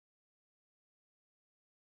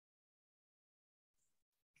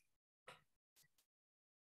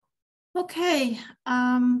Okay,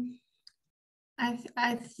 I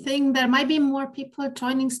think there might be more people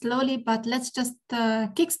joining slowly, but let's just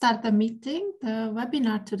kickstart the meeting, the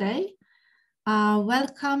webinar today.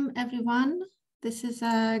 Welcome everyone. This is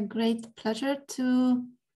a great pleasure to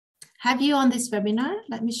have you on this webinar.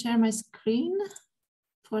 Let me share my screen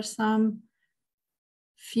for some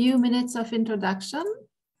few minutes of introduction.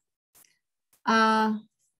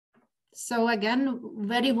 So again,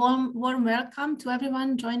 very warm welcome to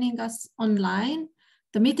everyone joining us online.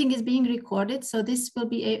 The meeting is being recorded, so this will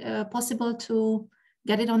be possible to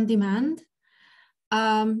get it on demand.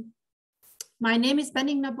 My name is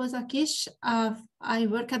Benigna Boza-Kiss. I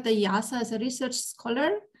work at the IIASA as a research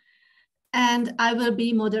scholar, and I will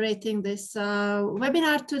be moderating this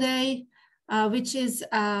webinar today, which is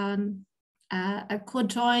a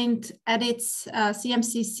co-joint Etudes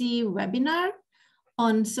CMCC webinar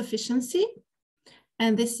on sufficiency.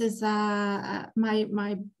 And this is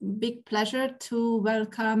my big pleasure to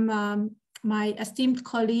welcome my esteemed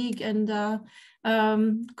colleague and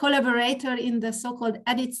collaborator in the so-called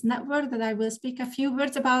Etudes network that I will speak a few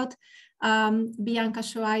words about, Bianka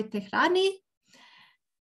Shoai-Tehrani.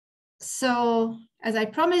 So, as I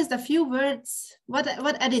promised, a few words. What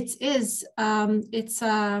Etudes is? It's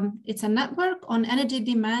a network on energy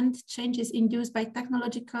demand changes induced by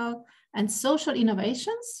technological and social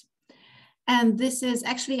innovations. And this is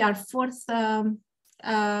actually our fourth webinar,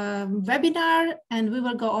 and we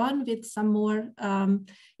will go on with some more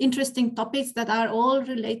interesting topics that are all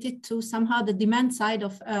related to somehow the demand side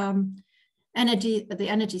of the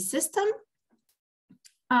energy system.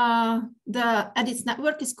 The Etudes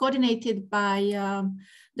network is coordinated by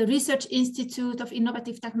the Research Institute of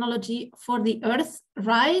Innovative Technology for the Earth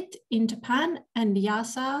Right in Japan and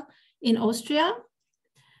IIASA in Austria,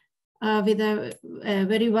 with a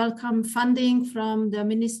very welcome funding from the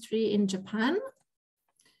ministry in Japan.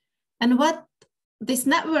 And what this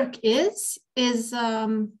network is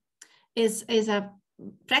a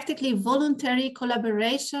practically voluntary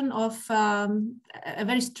collaboration of a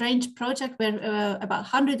very strange project where about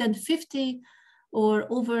 150 or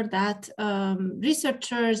over that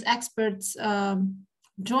researchers, experts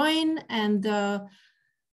join, and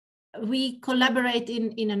we collaborate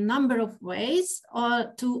in a number of ways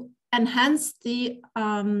to enhance the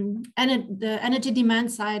energy demand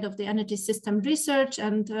side of the energy system research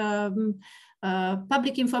and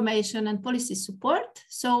public information and policy support.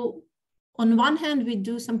 So on one hand, we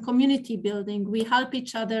do some community building. We help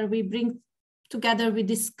each other, we bring together, we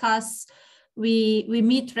discuss, we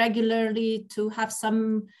meet regularly to have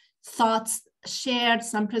some thoughts shared,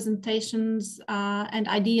 some presentations and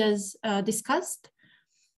ideas discussed.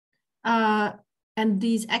 And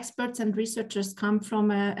these experts and researchers come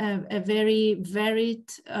from a very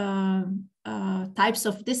varied types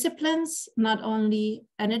of disciplines, not only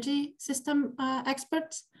energy system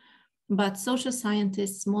experts, but social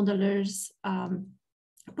scientists, modelers,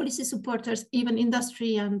 policy supporters, even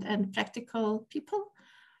industry and practical people.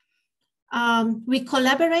 We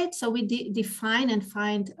collaborate, so we define and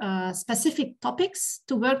find specific topics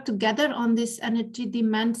to work together on this energy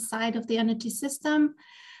demand side of the energy system,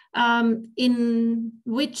 in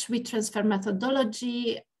which we transfer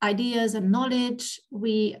methodology, ideas, and knowledge.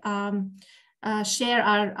 We share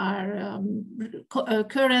our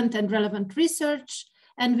current and relevant research,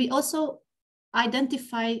 and we also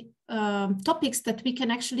identify topics that we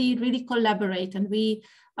can actually really collaborate, and we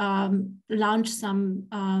launch some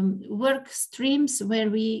work streams where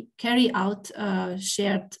we carry out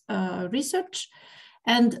shared research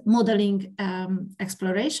and modeling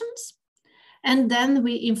explorations. And then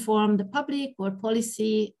we inform the public or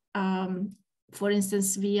policy, for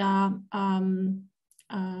instance, via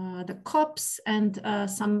the COPs and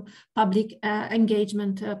some public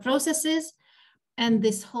engagement processes. And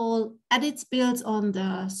this whole Etudes builds on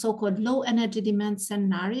the so-called low energy demand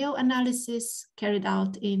scenario analysis carried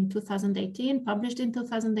out in 2018, published in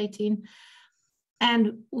 2018.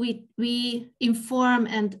 And we inform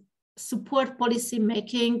and support policy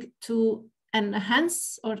making to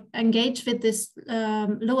enhance or engage with this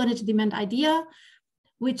low energy demand idea,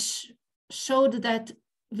 which showed that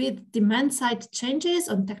with demand side changes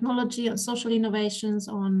on technology, on social innovations,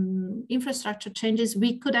 on infrastructure changes,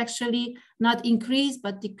 we could actually not increase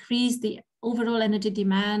but decrease the overall energy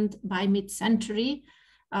demand by mid-century,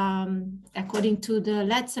 according to the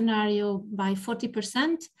LED scenario, by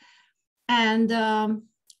 40%. And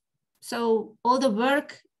so all the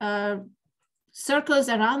work circles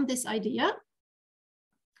around this idea.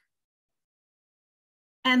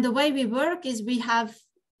 And the way we work is we have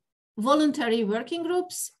voluntary working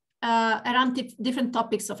groups around different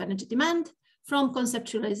topics of energy demand, from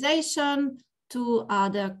conceptualization to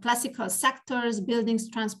the classical sectors, buildings,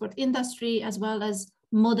 transport, industry, as well as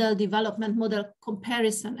model development, model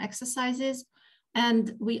comparison exercises.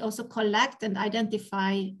 And we also collect and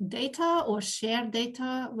identify data or share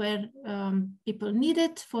data where people need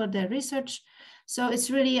it for their research. So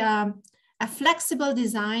it's really a flexible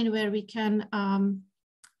design where we can come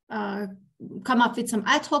up with some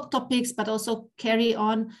ad hoc topics, but also carry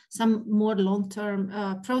on some more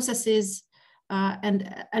long-term processes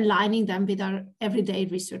and aligning them with our everyday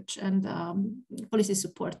research and policy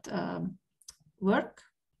support work.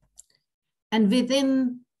 And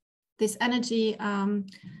within this energy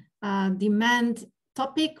demand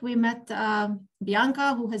topic, we met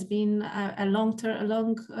Bianka, who has been a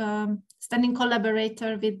long-standing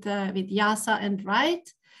collaborator with IIASA and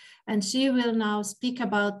RIGHT, and she will now speak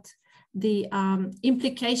about the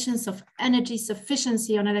implications of energy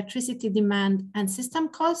sufficiency on electricity demand and system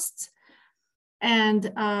costs.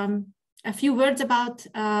 And a few words about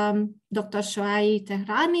Dr.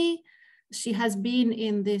 Shoai-Tehrani. She has been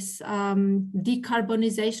in this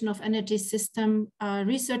decarbonization of energy system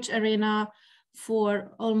research arena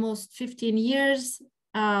for almost 15 years,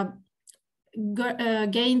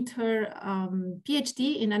 gained her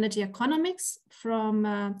PhD in energy economics from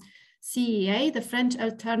CEA, the French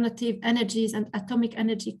Alternative Energies and Atomic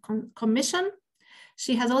Energy Commission.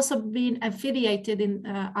 She has also been affiliated in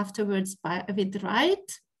afterwards with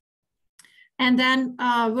RIGHT, and then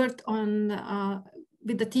worked on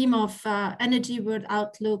with the team of Energy World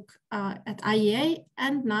Outlook at IEA,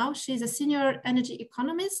 and now she's a senior energy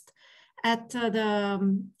economist at the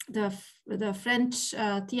French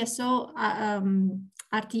TSO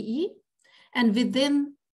RTE. And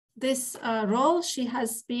within this role, she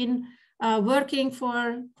has been working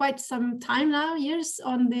for quite some time now, years,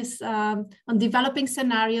 on this on developing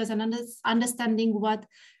scenarios and understanding what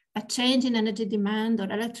a change in energy demand or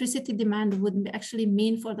electricity demand would actually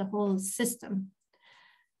mean for the whole system.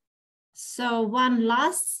 So one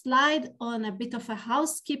last slide on a bit of a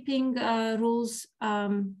housekeeping rules.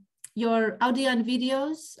 Your audio and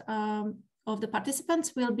videos of the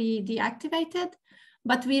participants will be deactivated,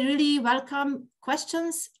 but we really welcome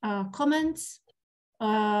questions, comments.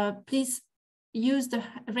 Please use the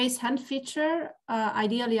raise hand feature,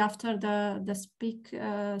 ideally after the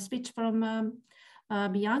speech from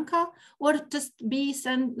Bianca, or just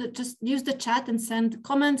use the chat and send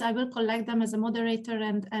comments. I will collect them as a moderator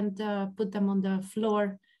and put them on the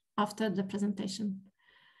floor after the presentation.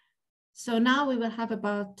 So now we will have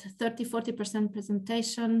about 30–40%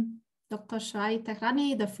 presentation. Dr.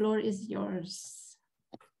 Shoai-Tehrani, the floor is yours.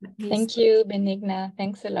 Thank you, Benigna.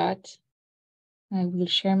 Thanks a lot. I will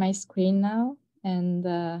share my screen now. And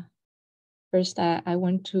first, I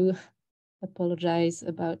want to apologize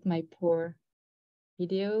about my poor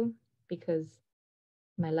video because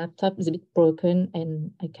my laptop is a bit broken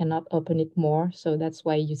and I cannot open it more. So that's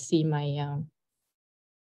why you see my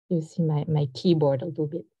my keyboard a little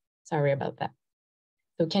bit. Sorry about that.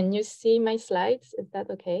 So can you see my slides? Is that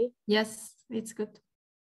okay? Yes, it's good.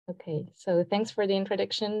 Okay, so thanks for the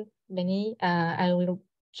introduction, Benny. I will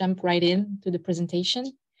jump right in to the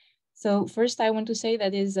presentation. So first, I want to say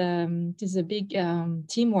that is a big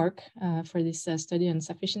teamwork for this study on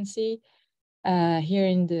sufficiency. Here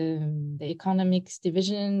in the economics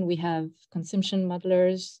division, we have consumption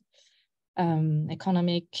modelers,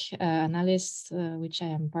 economic analysts, which I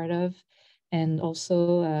am part of, and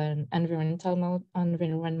also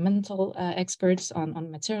environmental experts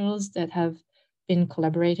on materials that have been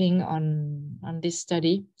collaborating on this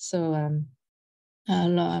study. So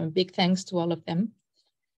big thanks to all of them.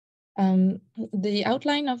 The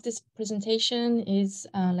outline of this presentation is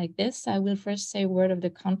like this. I will first say a word of the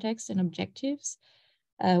context and objectives,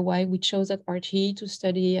 why we chose at RTE to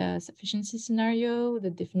study a sufficiency scenario, the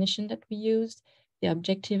definition that we used, the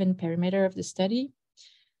objective and perimeter of the study.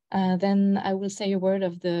 Then I will say a word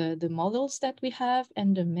of the models that we have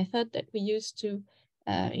and the method that we use to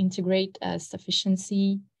integrate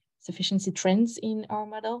sufficiency trends in our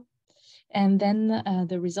model. And then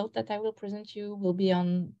the result that I will present you will be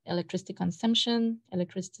on electricity consumption,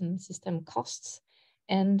 electricity system costs,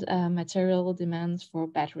 and material demands for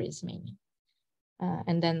batteries mainly.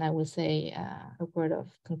 And then I will say a word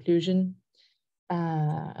of conclusion,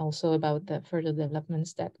 also about the further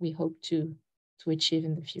developments that we hope to achieve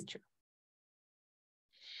in the future.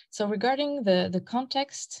 So regarding the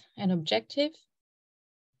context and objective,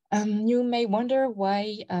 you may wonder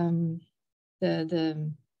why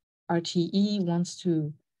the RTE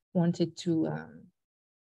wanted to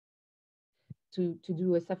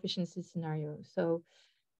do a sufficiency scenario. So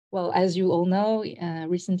Well, as you all know,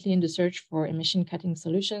 recently in the search for emission cutting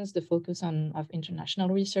solutions, the focus of international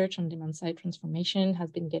research on demand side transformation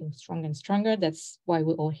has been getting stronger and stronger. That's why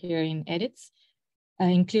we're all here in Edits,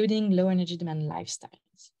 including low energy demand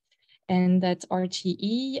lifestyles. And that's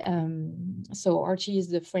RTE. So RTE is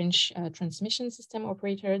the French transmission system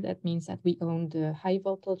operator. That means that we own the high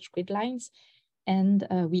voltage grid lines, and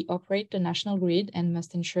we operate the national grid and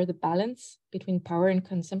must ensure the balance between power and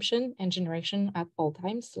consumption and generation at all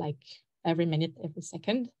times, like every minute, every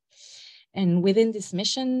second. And within this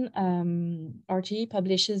mission, RTE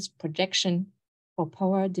publishes projection for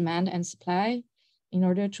power, demand, and supply in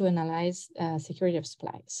order to analyze security of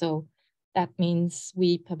supply. So that means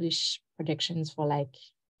we publish projections for like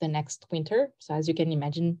the next winter. So as you can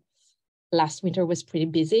imagine, last winter was pretty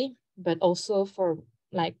busy, but also for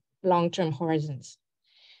like long-term horizons.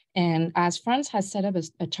 And as France has set up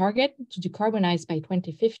a target to decarbonize by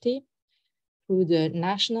 2050 through the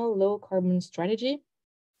National Low Carbon Strategy,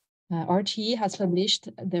 RTE has published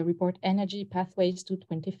the report Energy Pathways to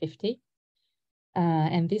 2050.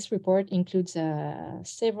 And this report includes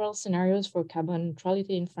several scenarios for carbon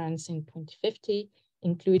neutrality in France in 2050,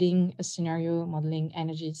 including a scenario modeling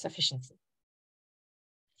energy sufficiency.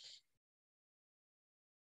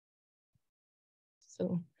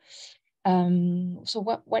 So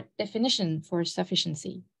what definition for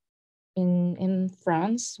sufficiency? In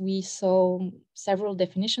France, we saw several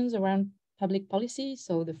definitions around public policy.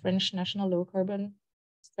 So the French National Low Carbon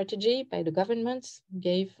Strategy by the government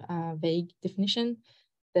gave a vague definition.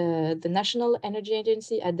 The National Energy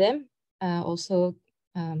Agency, ADEME, also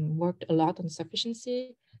worked a lot on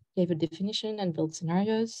sufficiency, gave a definition and built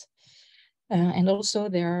scenarios. And also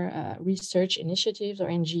there are research initiatives or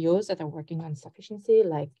NGOs that are working on sufficiency,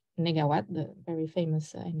 like Negawatt, the very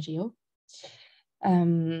famous NGO.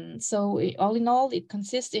 So all in all, it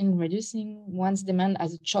consists in reducing one's demand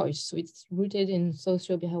as a choice. So it's rooted in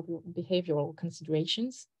socio-behavioral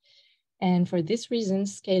considerations. And for this reason,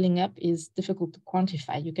 scaling up is difficult to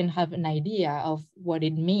quantify. You can have an idea of what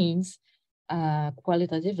it means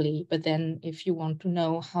qualitatively, but then if you want to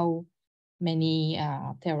know how many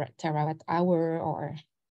terawatt hour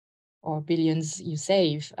or billions you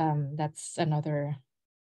save, that's another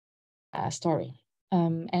story.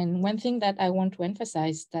 And one thing that I want to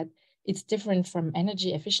emphasize that it's different from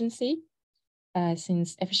energy efficiency,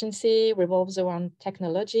 since efficiency revolves around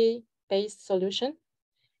technology-based solution,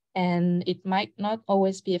 and it might not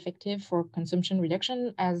always be effective for consumption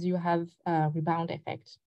reduction as you have a rebound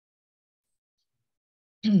effect.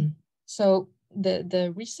 So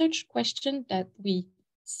the research question that we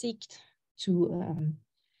seek to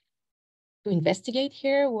investigate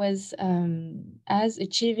here was, as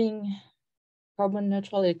achieving carbon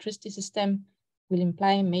neutral electricity system will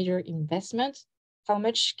imply major investment, how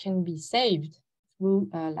much can be saved through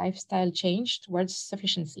a lifestyle change towards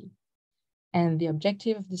sufficiency? And the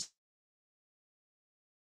objective of this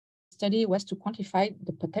study was to quantify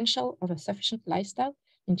the potential of a sufficient lifestyle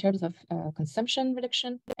in terms of consumption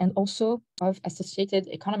reduction and also of associated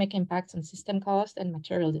economic impacts on system cost and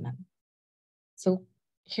material demand. So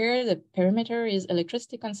here the perimeter is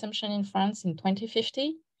electricity consumption in France in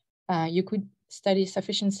 2050. You could study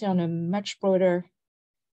sufficiency on a much broader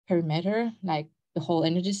perimeter, like the whole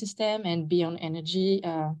energy system, and beyond energy,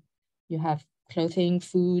 you have clothing,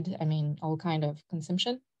 food, I mean, all kind of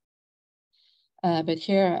consumption. But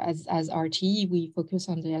here, as RTE, we focus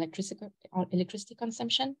on the electricity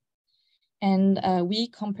consumption. And we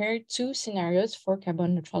compared two scenarios for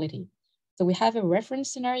carbon neutrality. So we have a reference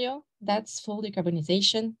scenario that's full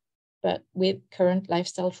decarbonization, but with current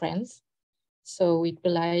lifestyle trends. So it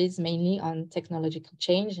relies mainly on technological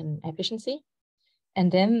change and efficiency.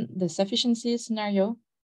 And then the sufficiency scenario,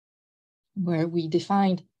 where we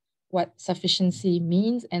defined what sufficiency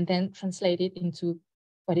means and then translate it into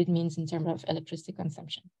what it means in terms of electricity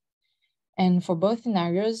consumption. And for both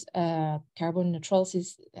scenarios, carbon neutral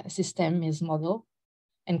system is modeled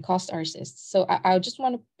and costs are assessed. So I just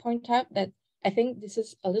want to point out that I think this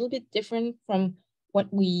is a little bit different from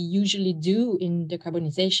what we usually do in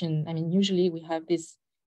decarbonization. I mean, usually we have this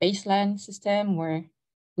baseline system where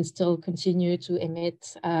we still continue to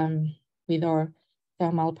emit with our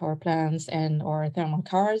thermal power plants and or thermal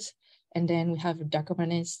cars. And then we have a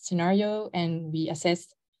decarbonized scenario and we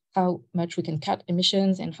assess how much we can cut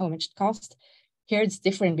emissions and how much it costs. Here it's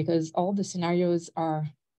different because all the scenarios are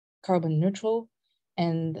carbon neutral,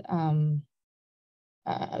 and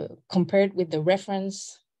compared with the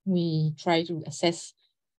reference, we try to assess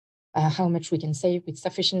how much we can save with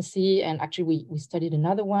sufficiency. And actually we studied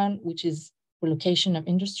another one, which is relocation of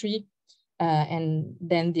industry. And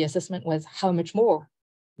then the assessment was how much more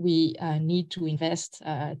we need to invest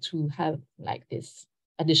to have like this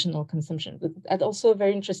additional consumption. But that's also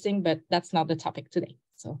very interesting, but that's not the topic today.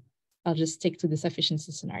 So I'll just stick to the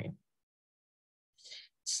sufficiency scenario.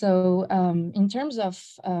 So in terms of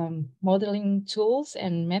modeling tools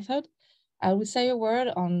and method, I would say a word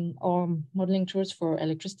on our modeling tools for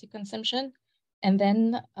electricity consumption, and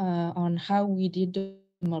then on how we did the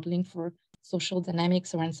modeling for social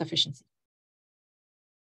dynamics around sufficiency.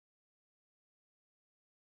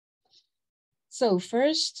 So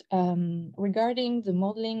first, regarding the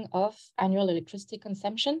modeling of annual electricity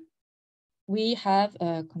consumption, we have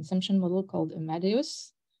a consumption model called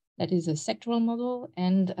Amadeus. That is a sectoral model,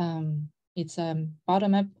 and it's a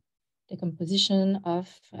bottom-up decomposition of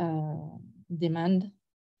demand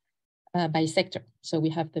by sector. So we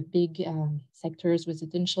have the big sectors: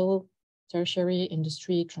 residential, tertiary,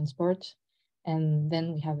 industry, transport, and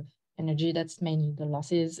then we have energy, that's mainly the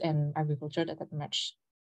losses, and agriculture that are much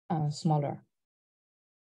smaller.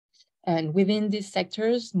 And within these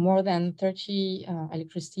sectors, more than 30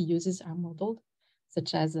 electricity uses are modeled,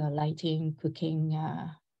 such as lighting, cooking,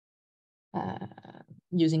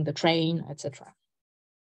 using the train, etc.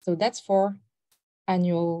 So that's for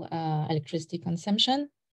annual electricity consumption.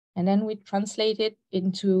 And then we translate it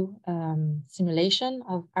into simulation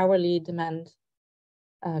of hourly demand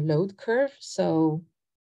load curve. So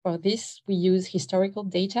for this, we use historical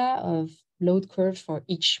data of load curves for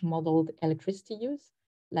each modeled electricity use,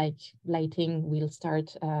 like lighting will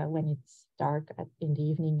start when it's dark in the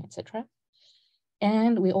evening, etc.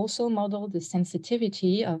 And we also model the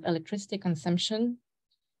sensitivity of electricity consumption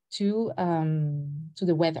to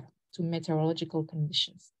the weather, to meteorological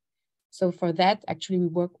conditions. So for that, actually, we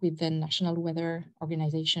work with the National Weather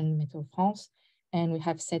Organization, Météo France, and we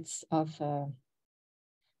have sets of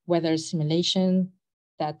weather simulation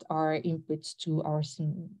that are inputs to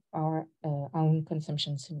our own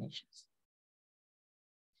consumption simulations.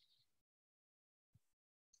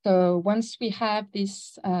 So once we have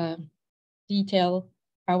this detailed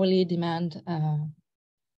hourly demand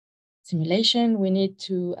simulation, we need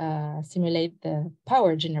to simulate the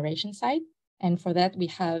power generation side. And for that, we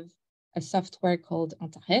have a software called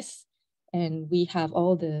Antares, and we have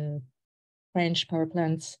all the French power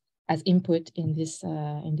plants as input in this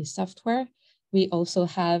software. We also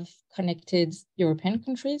have connected European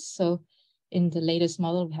countries. So in the latest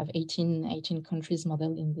model, we have 18 countries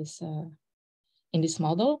modeled in this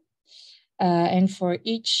model. And for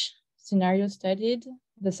each scenario studied,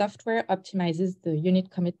 the software optimizes the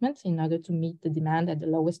unit commitment in order to meet the demand at the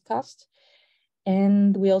lowest cost.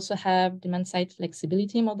 And we also have demand side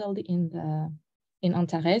flexibility modeled in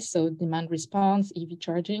Antares, so demand response, EV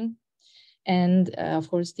charging, and of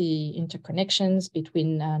course the interconnections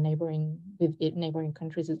between neighboring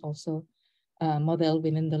countries is also modeled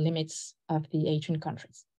within the limits of the 18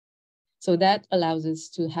 countries. So that allows us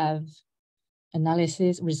to have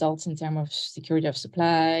analysis results in terms of security of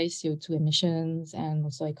supply, CO2 emissions, and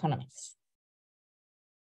also economics.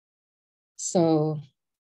 So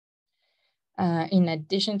in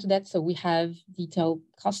addition to that, so we have detailed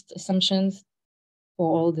cost assumptions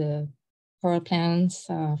for all the power plants,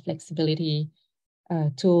 flexibility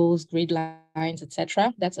tools, grid lines,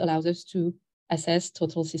 etc. That allows us to assess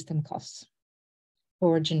total system costs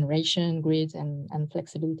for generation, grids, and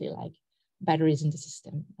flexibility, like batteries in the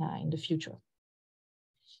system in the future.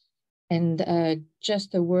 And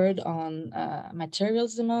just a word on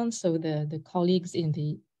materials demand. So the colleagues in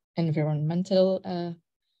the environmental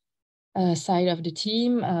side of the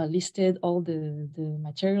team listed all the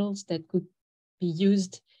materials that could be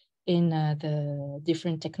used in the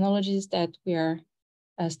different technologies that we are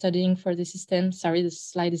studying for the system. Sorry, the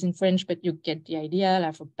slide is in French, but you get the idea.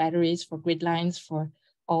 Like for batteries, for grid lines, for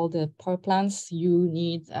all the power plants, you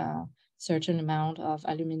need a certain amount of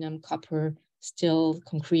aluminum, copper, steel,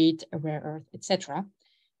 concrete, rare earth, etc.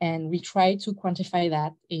 And we try to quantify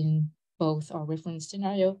that in both our reference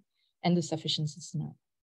scenario and the sufficiency scenario.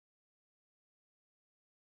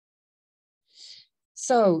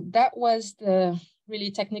 So that was the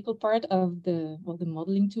really technical part of the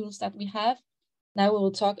modeling tools that we have. Now we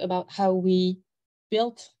will talk about how we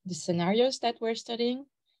built the scenarios that we're studying.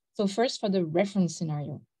 So first, for the reference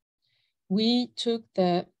scenario, we took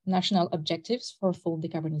the national objectives for full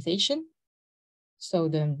decarbonization. So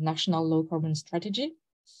the national low carbon strategy.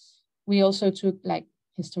 We also took like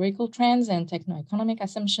historical trends and techno-economic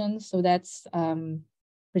assumptions. So that's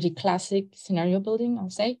pretty classic scenario building, I'll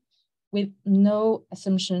say, with no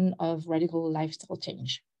assumption of radical lifestyle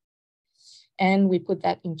change. And we put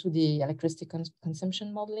that into the electricity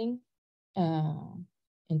consumption modeling,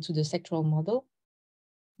 into the sectoral model,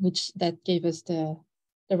 which that gave us the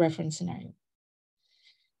reference scenario.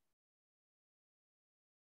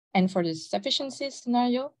 And for the sufficiency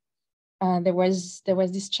scenario, there was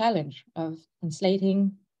this challenge of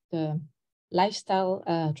translating the lifestyle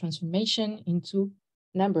transformation into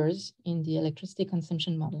numbers in the electricity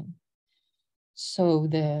consumption modeling. So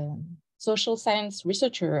the social science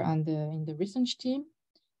researcher in the research team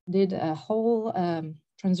did a whole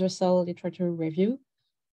transversal literature review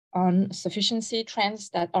on sufficiency trends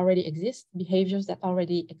that already exist, behaviors that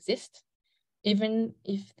already exist, even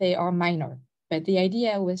if they are minor. But the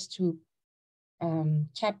idea was to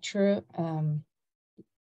capture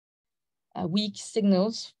weak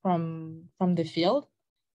signals from the field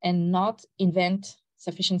and not invent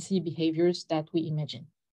sufficiency behaviors that we imagine.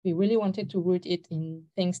 We really wanted to root it in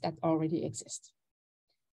things that already exist.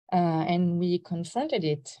 And we confronted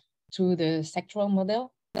it to the sectoral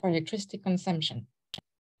model for electricity consumption.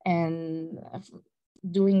 And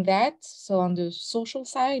doing that, so on the social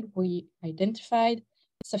side, we identified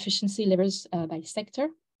sufficiency levels by sector,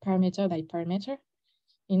 parameter by parameter,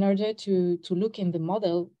 in order to look in the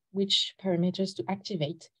model which parameters to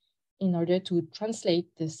activate in order to translate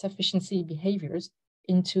the sufficiency behaviors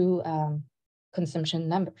into consumption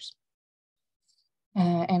numbers.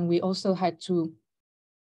 And we also had to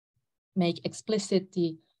make explicit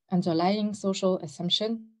the underlying social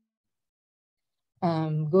assumption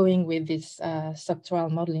going with this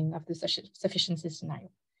sectoral modeling of the sufficiency scenario.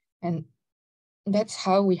 And that's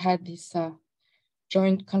how we had this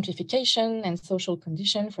joint quantification and social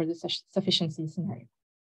condition for the sufficiency scenario.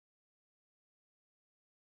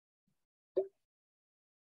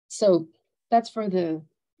 So that's for the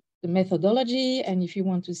methodology. And if you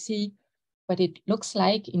want to see what it looks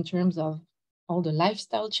like in terms of all the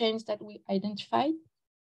lifestyle change that we identified.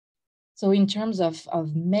 So in terms of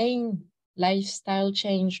main lifestyle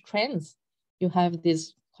change trends, you have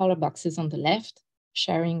these color boxes on the left,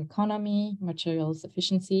 sharing economy, material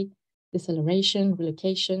sufficiency, deceleration,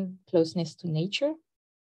 relocation, closeness to nature,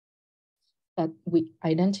 that we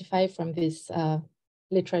identify from this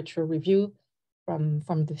literature review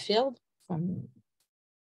from the field, from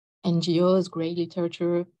NGOs, gray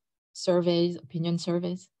literature, surveys, opinion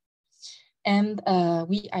surveys. And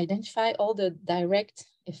we identify all the direct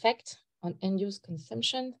effect on end-use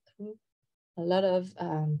consumption through a lot of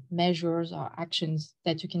measures or actions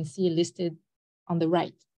that you can see listed on the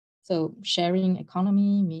right. So sharing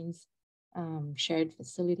economy means shared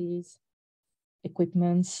facilities,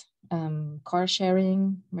 equipments, car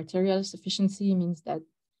sharing. Material sufficiency means that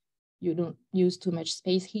you don't use too much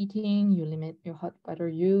space heating, you limit your hot water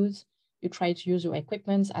use, you try to use your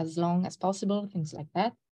equipment as long as possible, things like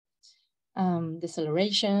that.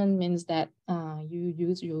 Deceleration means that you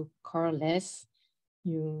use your car less,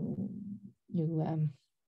 you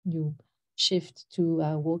shift to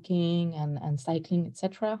walking and cycling,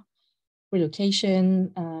 etc.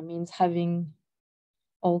 Relocation means having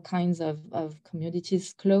all kinds of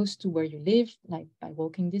communities close to where you live, like by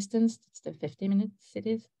walking distance. It's the 15-minute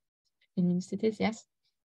cities, yes.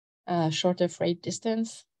 Shorter freight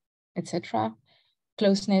distance, etc.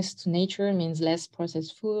 Closeness to nature means less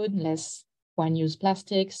processed food, less one-use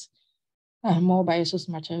plastics, more biosourced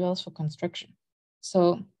materials for construction.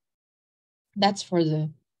 So that's for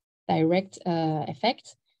the direct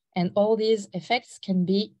effect. And all these effects can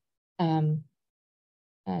be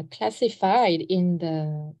classified in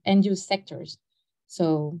the end-use sectors.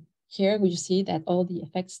 So here we see that all the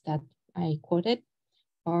effects that I quoted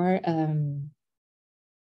are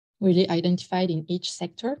really identified in each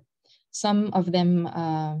sector. Some of them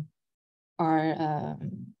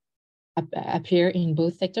appear in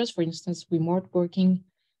both sectors. For instance, remote working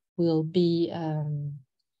will be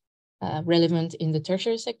relevant in the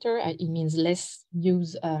tertiary sector. It means less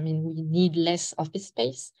use, we need less office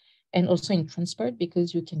space, and also in transport,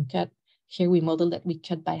 because you can cut, here we model that we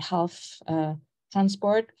cut by half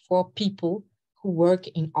transport for people who work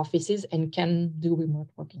in offices and can do remote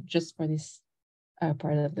working, just for this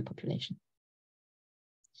part of the population.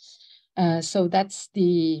 So that's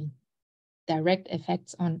the direct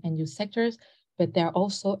effects on end-use sectors, but there are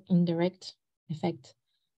also indirect effects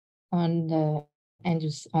on the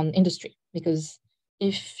end-use, on industry, because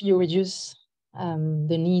if you reduce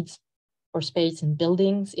the needs for space in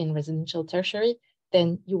buildings in residential tertiary,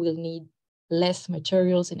 then you will need less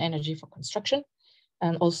materials and energy for construction.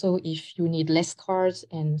 And also, if you need less cars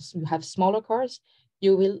and you have smaller cars,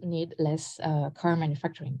 you will need less car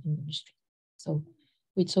manufacturing in the industry. So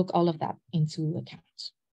we took all of that into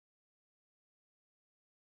account.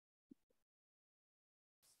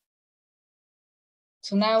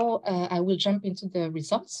 So now I will jump into the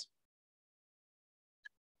results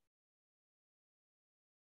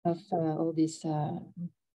of all this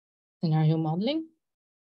scenario modeling.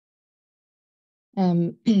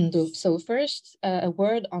 So first, a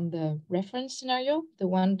word on the reference scenario, the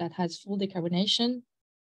one that has full decarbonation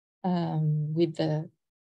with the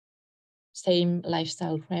same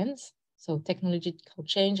lifestyle trends. So technological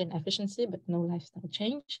change and efficiency, but no lifestyle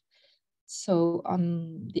change. So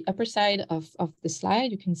on the upper side of the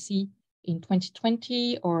slide, you can see in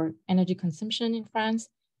 2020 or energy consumption in France,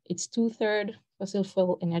 it's 2/3 fossil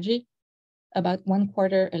fuel energy, about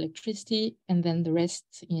 1/4 electricity, and then the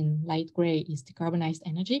rest in light gray is decarbonized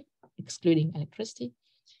energy, excluding electricity.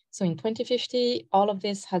 So in 2050, all of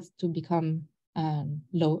this has to become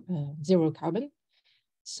zero carbon.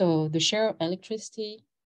 So the share of electricity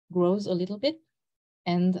grows a little bit,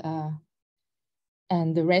 and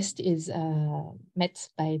the rest is met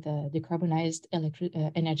by the decarbonized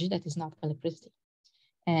energy that is not electricity.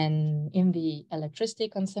 And in the electricity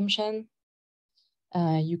consumption,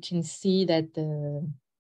 you can see that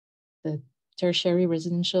the tertiary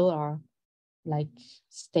residential are like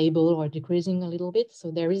stable or decreasing a little bit.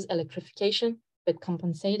 So there is electrification, but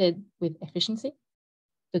compensated with efficiency.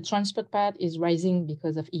 The transport part is rising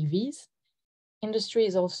because of EVs. Industry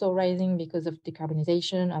is also rising because of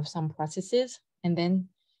decarbonization of some processes. And then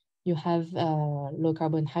you have low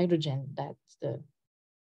carbon hydrogen, that's the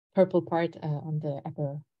purple part on the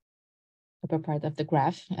upper part of the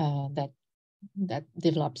graph that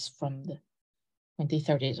develops from the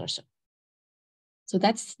 2030s or so. So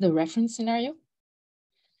that's the reference scenario.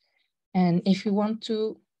 And if you want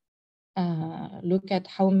to look at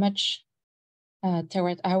how much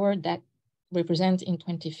terawatt hour that represents in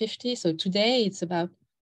 2050, so today it's about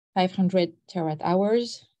 500 terawatt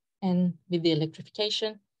hours, and with the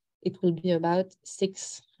electrification, it will be about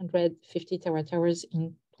 650 terawatt hours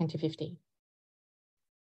in 2050.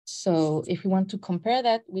 So if we want to compare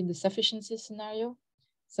that with the sufficiency scenario,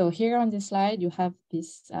 so here on this slide, you have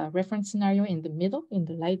this reference scenario in the middle, in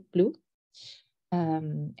the light blue.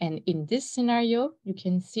 And in this scenario, you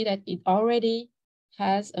can see that it already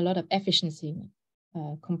has a lot of efficiency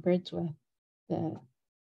compared to the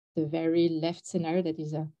very left scenario that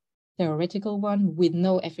is a theoretical one with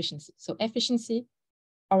no efficiency. So efficiency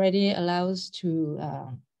already allows to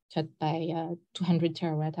cut by 200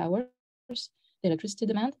 terawatt hours the electricity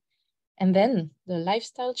demand. And then the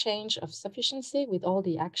lifestyle change of sufficiency with all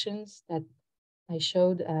the actions that I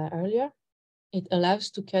showed earlier, it allows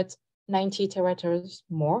to cut 90 terawatt hours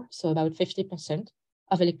more, so about 50%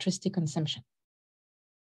 of electricity consumption.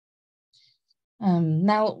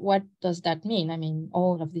 Now, what does that mean? I mean,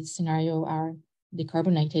 all of these scenarios are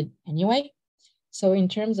decarbonated anyway. So in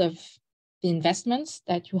terms of the investments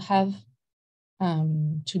that you have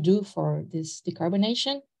to do for this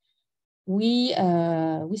decarbonation, we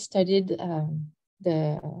studied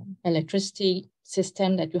the electricity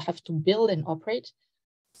system that you have to build and operate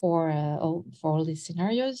for all these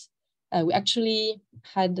scenarios. We actually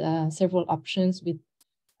had several options with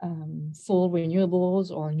full renewables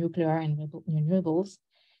or nuclear and renewables.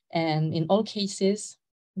 And in all cases,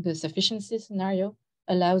 the sufficiency scenario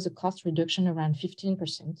allows a cost reduction around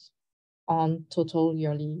 15% on total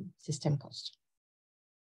yearly system cost.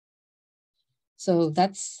 So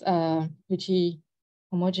that's pretty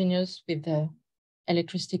homogeneous with the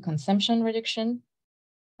electricity consumption reduction.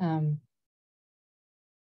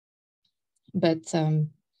 But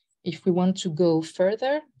if we want to go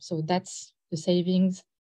further, so that's the savings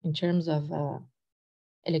in terms of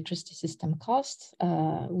electricity system costs,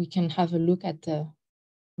 we can have a look at the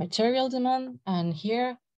material demand. And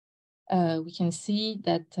here we can see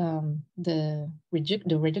that the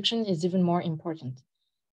reduction is even more important.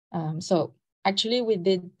 So actually, we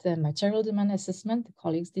did the material demand assessment. The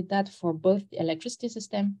colleagues did that for both the electricity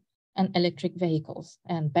system and electric vehicles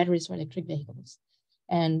and batteries for electric vehicles.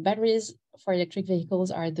 And batteries for electric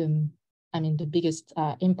vehicles are the biggest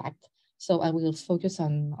impact. So I will focus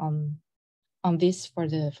on this for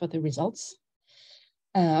the results.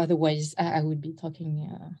 Otherwise, I would be talking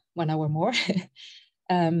 1 hour more.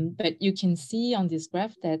 But you can see on this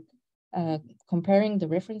graph that comparing the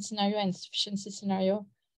reference scenario and sufficiency scenario,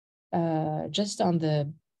 just on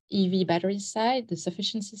the EV battery side, the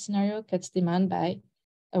sufficiency scenario cuts demand by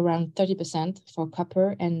around 30% for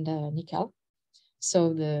copper and nickel.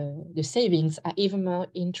 So the savings are even more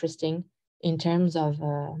interesting in terms of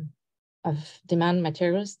demand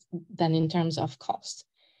materials than in terms of cost.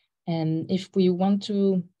 And if we want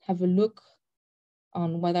to have a look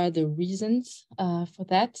on what are the reasons for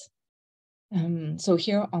that, so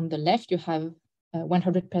here on the left, you have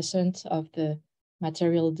 100% of the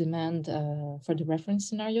material demand for the reference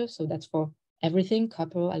scenario. So that's for everything: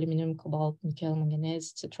 copper, aluminum, cobalt, nickel,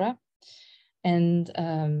 manganese, etc. And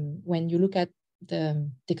when you look at the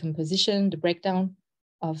decomposition, the breakdown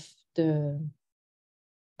of the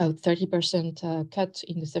 30% cut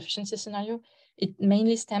in the sufficiency scenario, it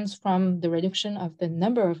mainly stems from the reduction of the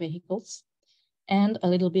number of vehicles and a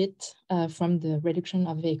little bit from the reduction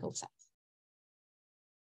of vehicle size.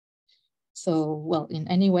 So, well, in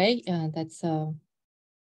any way, that's a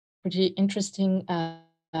pretty interesting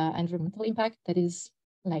environmental impact that is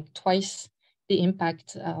like twice the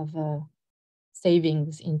impact of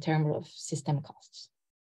savings in terms of system costs.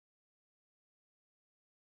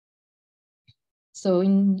 So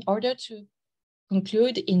in order to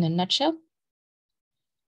conclude in a nutshell,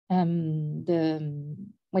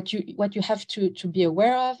 what you have to be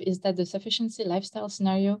aware of is that the sufficiency lifestyle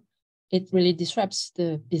scenario, it really disrupts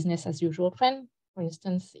the business as usual trend. For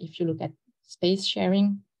instance, if you look at space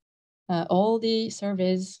sharing, all the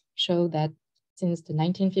surveys show that since the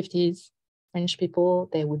 1950s, French people,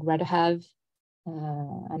 they would rather have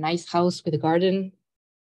a nice house with a garden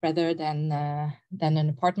rather than an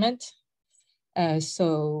apartment.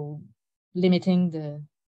 So limiting the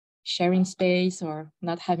sharing space or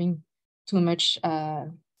not having too much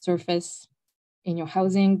surface in your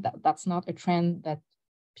housing, that's not a trend that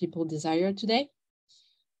people desire today.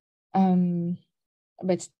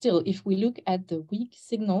 But still, if we look at the weak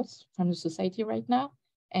signals from the society right now,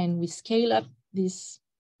 and we scale up these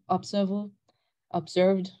observed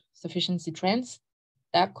sufficiency trends,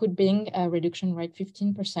 that could bring a reduction rate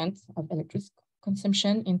 15% of electricity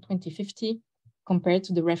consumption in 2050 compared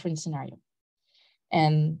to the reference scenario.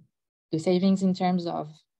 And the savings in terms of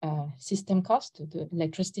system cost, the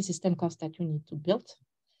electricity system cost that you need to build,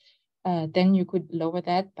 then you could lower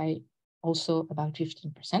that by also about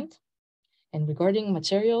 15%. And regarding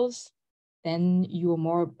materials, then you are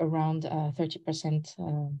more around 30%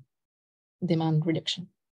 demand reduction.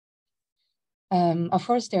 Of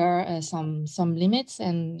course, there are some limits,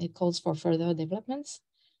 and it calls for further developments.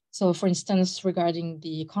 So for instance, regarding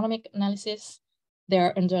the economic analysis, there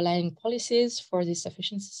are underlying policies for these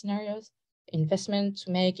sufficiency scenarios, investment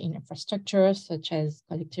to make in infrastructure, such as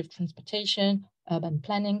collective transportation, urban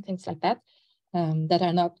planning, things like that, that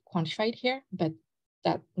are not quantified here, but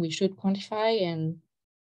that we should quantify, and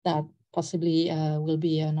that possibly will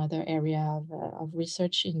be another area of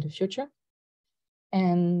research in the future.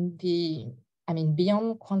 And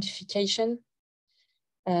beyond quantification,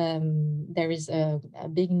 there is a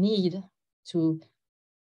big need to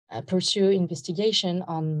pursue investigation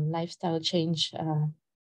on lifestyle change,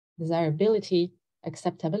 desirability,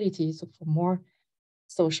 acceptability, so for more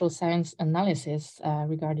social science analysis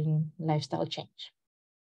regarding lifestyle change.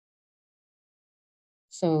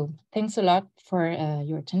 So thanks a lot for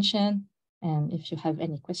your attention. And if you have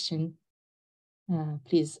any question,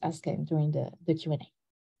 please ask them during the Q&A.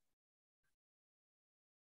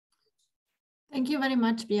 Thank you very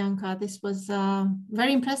much, Bianca. This was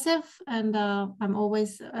very impressive. And I'm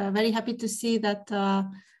always very happy to see that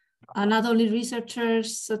not only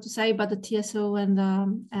researchers, so to say, but the TSO and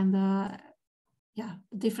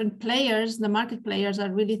different players, the market players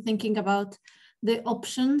are really thinking about the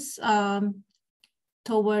options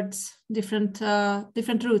towards different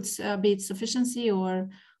routes, be it sufficiency or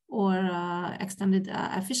extended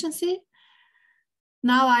efficiency.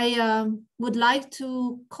 Now I would like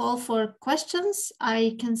to call for questions.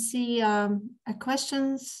 I can see a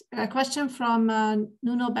question from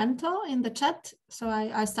Nuno Bento in the chat. So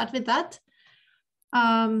I start with that.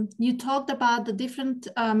 You talked about the different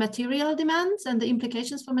material demands and the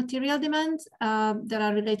implications for material demands that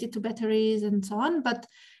are related to batteries and so on. But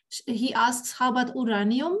he asks, how about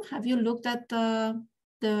uranium? Have you looked at the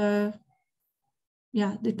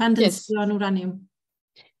dependency on uranium?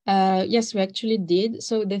 Yes, we actually did.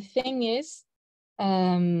 So the thing is,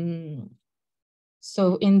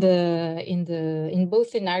 so in both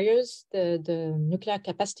scenarios, the nuclear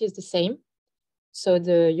capacity is the same. So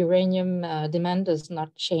the uranium demand does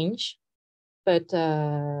not change, but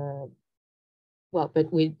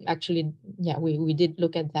but we actually, we did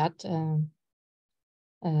look at that.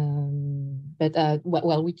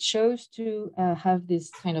 We chose to have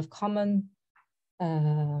this kind of common,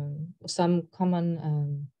 some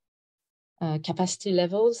common capacity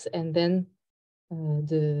levels, and then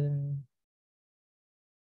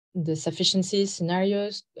the sufficiency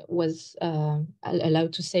scenarios was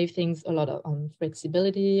allowed to save things a lot on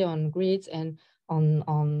flexibility, on grids, and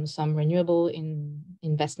on some renewable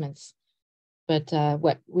investments. But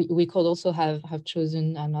we could also have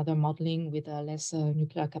chosen another modeling with a less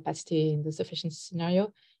nuclear capacity in the sufficiency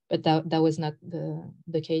scenario, but that was not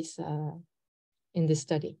the case in this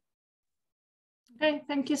study. Okay,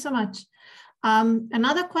 thank you so much.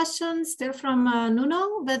 Another question still from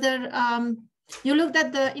Nuno, whether you looked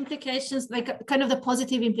at the implications, like kind of the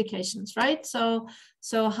positive implications, right? So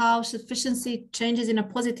how sufficiency changes in a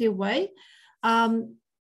positive way.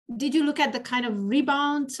 Did you look at the kind of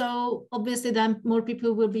rebound? So obviously then more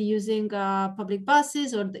people will be using public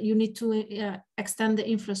buses, or you need to extend the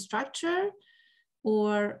infrastructure,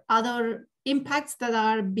 or other impacts that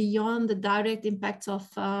are beyond the direct impacts of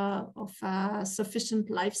sufficient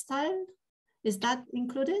lifestyle. Is that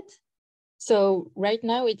included? So right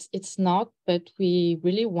now it's not, but we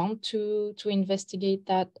really want to investigate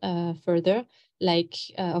that further. Like,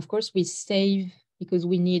 of course, we save because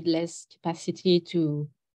we need less capacity to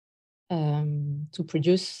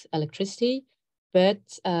produce electricity, but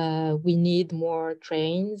we need more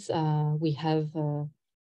trains. We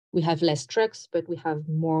have less trucks, but we have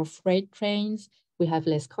more freight trains. We have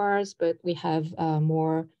less cars, but we have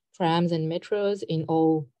more trams and metros in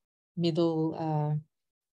all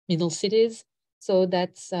middle cities. So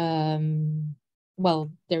that's,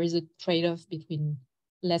 well, there is a trade-off between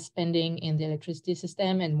less spending in the electricity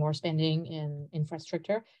system and more spending in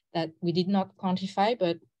infrastructure that we did not quantify,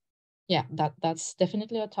 but yeah, that's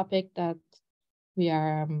definitely a topic that we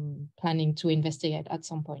are planning to investigate at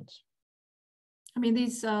some point. I mean,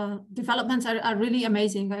 these developments are really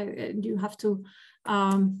amazing. You have to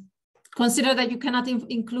consider that you cannot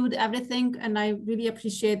include everything, and I really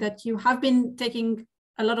appreciate that you have been taking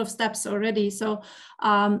a lot of steps already. So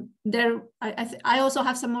I also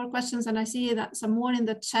have some more questions, and I see that some more in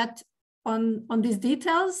the chat on these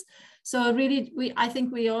details. So really, I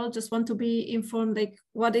think we all just want to be informed, like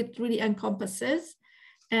what it really encompasses.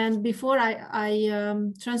 And before I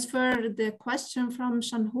transfer the question from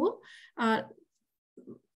Shanhu,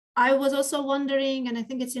 I was also wondering, and I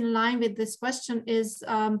think it's in line with this question, is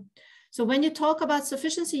so when you talk about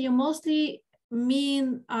sufficiency, you mostly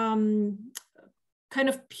mean kind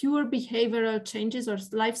of pure behavioral changes or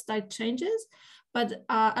lifestyle changes, but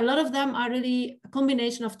a lot of them are really a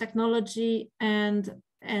combination of technology and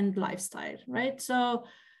lifestyle, right? So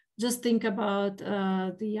just think about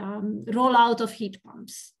the rollout of heat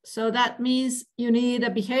pumps. So that means you need a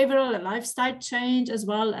behavioral, a lifestyle change, as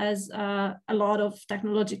well as a lot of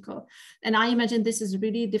technological. And I imagine this is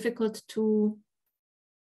really difficult to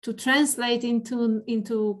translate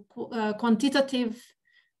into quantitative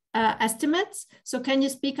estimates. So can you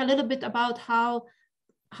speak a little bit about how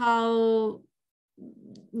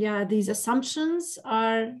these assumptions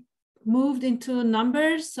are moved into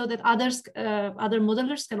numbers so that other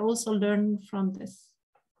modelers can also learn from this?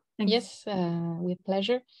 Yes, with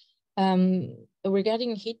pleasure.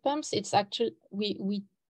 Regarding heat pumps, it's actually we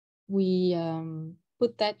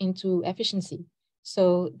put that into efficiency.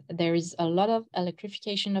 So there is a lot of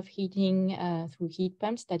electrification of heating through heat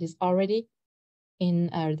pumps that is already in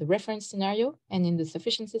the reference scenario, and in the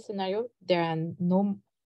sufficiency scenario, there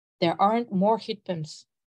aren't more heat pumps.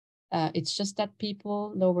 It's just that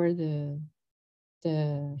people lower the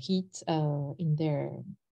heat in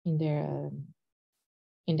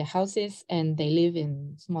the houses, and they live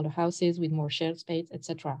in smaller houses with more shared space,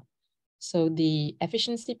 etc. So the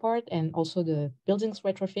efficiency part and also the buildings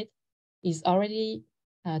retrofit is already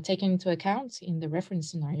taken into account in the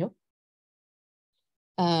reference scenario.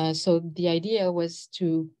 So the idea was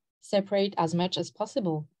to separate as much as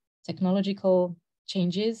possible technological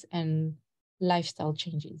changes and lifestyle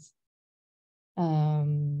changes.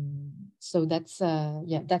 So that's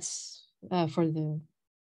for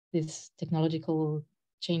this technological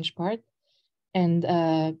change part. And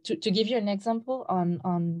to give you an example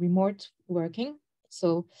on remote working.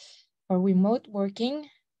 So for remote working,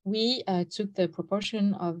 we took the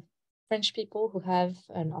proportion of French people who have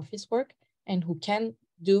an office work and who can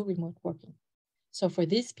do remote working. So for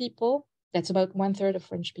these people, that's about 1/3 of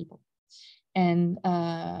French people. And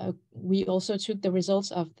we also took the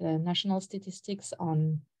results of the national statistics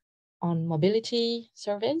on mobility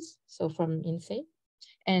surveys, so from INSEE.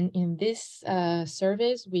 And in this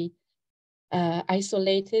surveys, we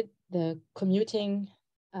isolated the commuting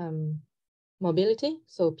mobility,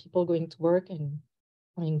 so people going to work and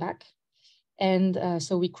coming back. And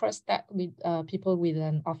so we crossed that with people with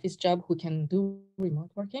an office job who can do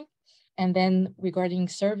remote working. And then regarding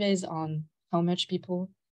surveys on how much people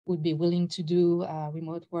would be willing to do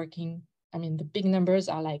remote working, I mean, the big numbers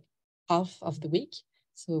are like half of the week.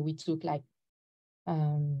 So we took like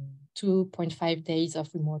 2.5 days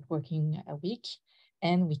of remote working a week.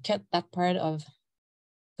 And we cut that part of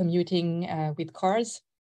commuting with cars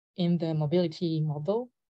in the mobility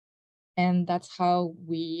model. And that's how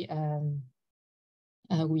we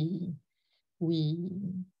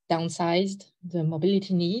downsized the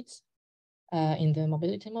mobility needs in the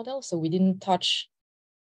mobility model. So we didn't touch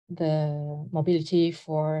the mobility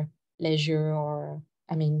for leisure or,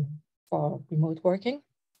 for remote working.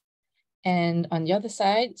 And on the other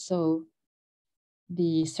side, so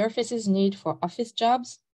the surfaces need for office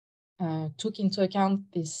jobs took into account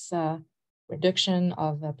this reduction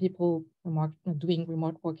of people doing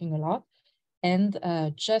remote working a lot. And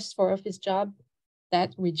just for office job,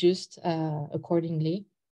 that reduced accordingly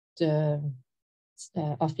the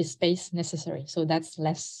office space necessary. So that's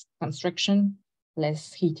less construction,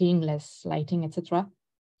 less heating, less lighting, etc.,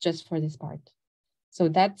 just for this part. So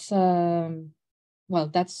that's,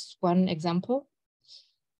 that's one example.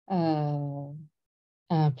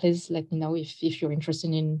 Please let me know if you're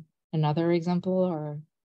interested in another example or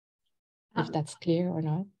if that's clear or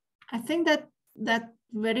not. I think that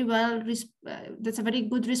very well, that's a very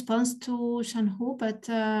good response to Shanhu, but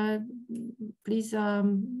please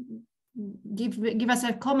give us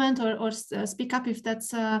a comment or speak up if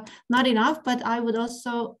that's not enough. But I would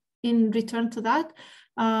also, in return to that,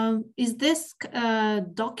 is this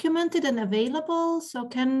documented and available? So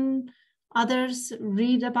can others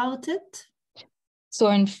read about it? So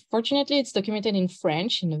unfortunately, it's documented in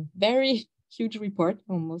French in a very huge report,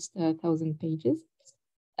 almost 1,000 pages.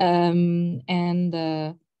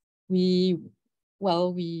 We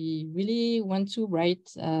really want to write,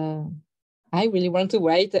 I really want to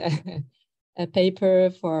write a paper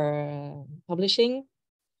for publishing.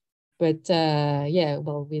 But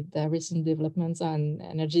with the recent developments on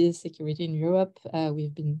energy security in Europe,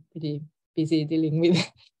 we've been pretty busy dealing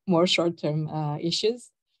with more short-term issues.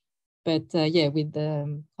 But with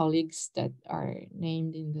the colleagues that are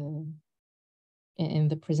named in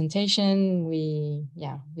the presentation, we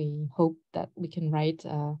hope that we can write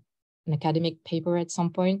an academic paper at some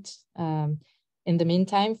point. In the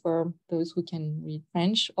meantime, for those who can read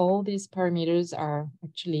French, all these parameters are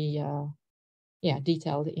actually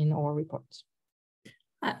detailed in our report.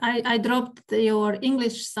 I dropped your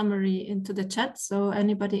English summary into the chat, so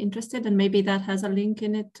anybody interested, and maybe that has a link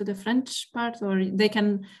in it to the French part, or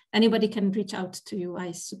anybody can reach out to you,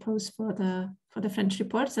 I suppose, for the French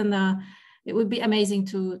reports, and it would be amazing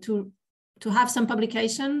to have some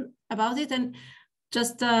publication about it. And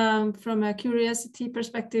just from a curiosity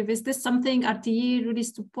perspective, is this something RTE really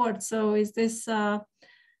supports? So is this an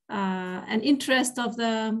interest of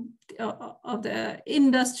the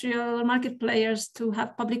industrial market players to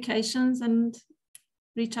have publications and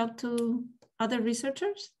reach out to other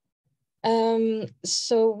researchers?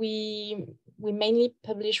 So we mainly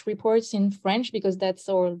publish reports in French because that's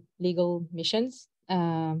our legal missions.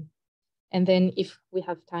 And then if we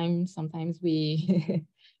have time, sometimes we're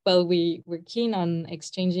keen on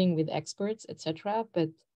exchanging with experts, etc. But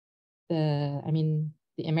the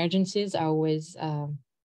emergencies are always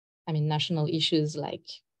national issues like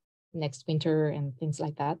next winter and things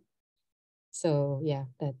like that. So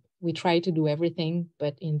that we try to do everything,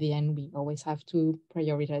 but in the end, we always have to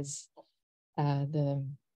prioritize the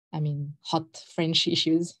hot French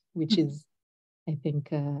issues, which is, I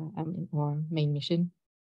think, our main mission.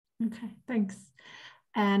 Okay, thanks.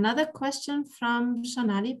 Another question from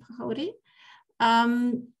Shonali Pahouri.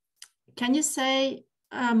 Can you say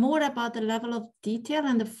more about the level of detail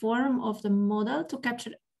and the form of the model to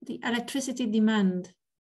capture the electricity demand?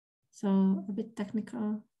 So a bit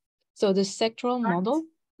technical. So the sectoral model,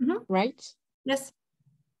 right? Yes.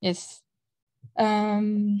 Yes.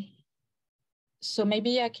 So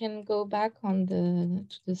maybe I can go back on to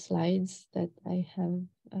the slides that I have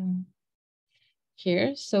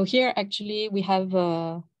here. So here actually we have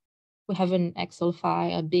an Excel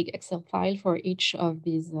file, a big Excel file for each of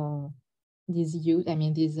these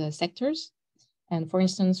sectors. And for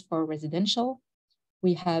instance, for residential,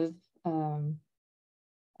 we have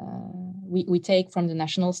we take from the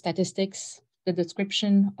national statistics the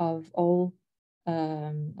description of all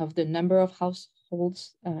of the number of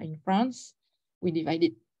households in France.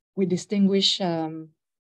 We distinguish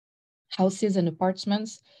houses and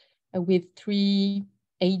apartments with 3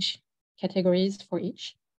 age categories for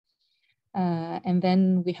each. And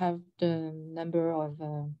then we have the number of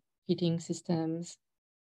heating systems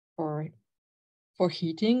for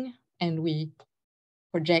heating, and we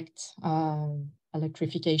project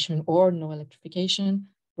electrification or no electrification,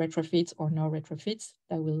 retrofits or no retrofits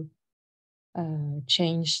that will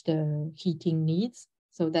change the heating needs.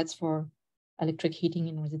 So that's for electric heating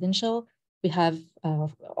in residential. We have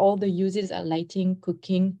all the uses, lighting,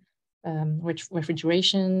 cooking,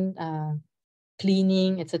 refrigeration,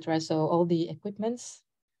 cleaning, etc. So all the equipments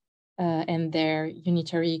and their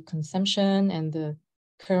unitary consumption and the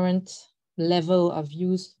current level of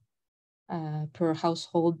use per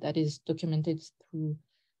household that is documented through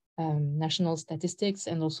national statistics,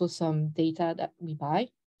 and also some data that we buy.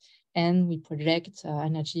 and we project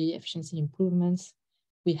energy efficiency improvements.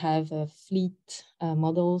 We have fleet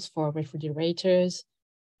models for refrigerators,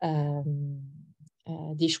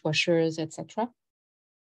 dishwashers, etc.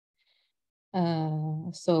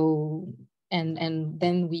 So, and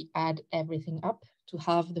then we add everything up to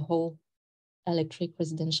have the whole electric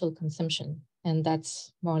residential consumption. And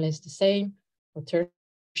that's more or less the same for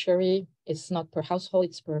tertiary. It's not per household,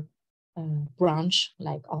 it's per branch,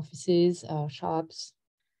 like offices, shops,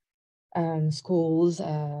 schools,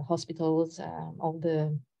 hospitals, all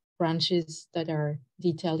the branches that are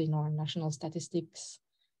detailed in our National Statistics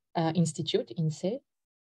Institute, INSEE.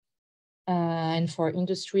 And for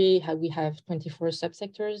industry, we have 24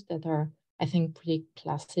 subsectors that are, I think, pretty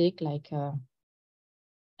classic, like,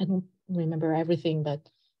 I don't remember everything, but,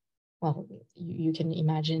 well, you can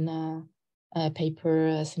imagine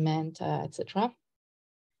paper, cement, etc.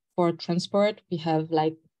 For transport, we have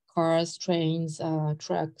like cars, trains,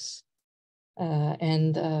 trucks,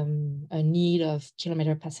 and a need of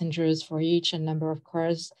kilometer passengers for each, and number of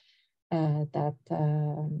cars that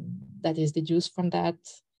is deduced from that.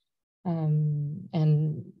 And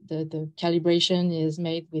the calibration is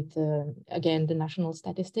made with, again, the national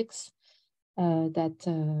statistics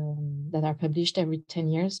that are published every 10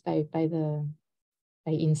 years by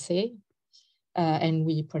INSEE. And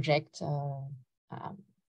we project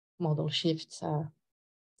model shifts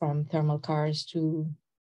from thermal cars to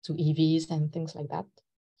EVs and things like that.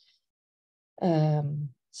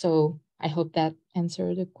 So I hope that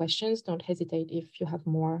answered the questions. Don't hesitate if you have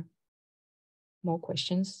more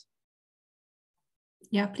questions.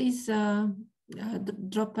 Yeah, please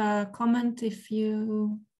drop a comment if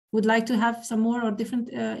you would like to have some more or different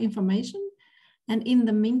information. And in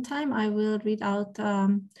the meantime, I will read out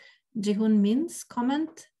Ji-Hoon Min's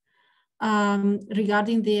comment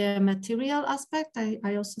regarding the material aspect.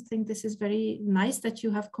 I also think this is very nice that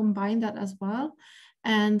you have combined that as well.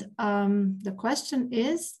 And the question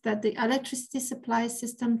is that the electricity supply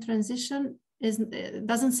system transition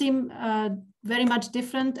doesn't seem very much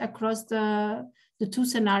different across the two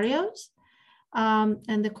scenarios.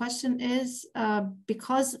 And the question is,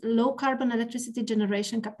 because low carbon electricity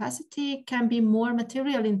generation capacity can be more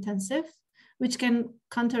material intensive, which can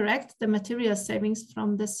counteract the material savings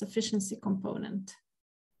from the sufficiency component.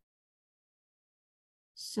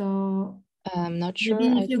 So I'm not sure.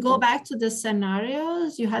 Maybe if you go back to the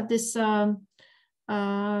scenarios, you had this column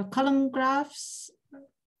graphs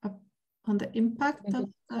on the impact of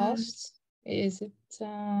costs. Is it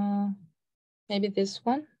maybe this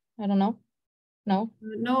one? I don't know. No.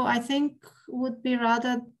 No, I think would be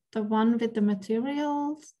rather the one with the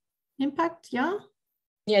materials impact. Yeah.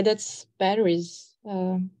 Yeah, that's batteries.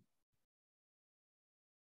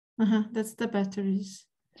 That's the batteries.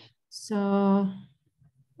 So.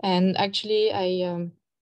 And actually,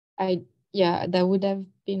 yeah, there would have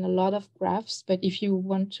been a lot of graphs, but if you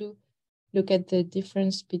want to look at the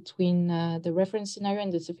difference between the reference scenario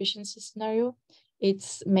and the sufficiency scenario,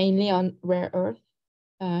 it's mainly on rare earth.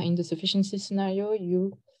 In the sufficiency scenario,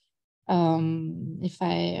 you, if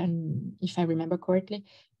I remember correctly,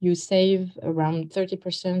 you save around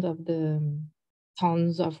 30% of the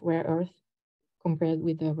tons of rare earth compared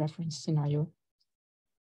with the reference scenario.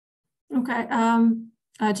 Okay.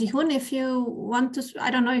 Ji-Hoon, if you want to,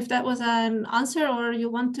 I don't know if that was an answer or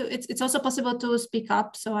you want to, it's also possible to speak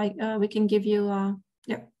up, so we can give you,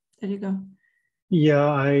 yeah, there you go.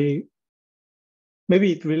 Yeah,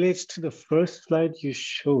 maybe it relates to the first slide you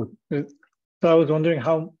showed. So I was wondering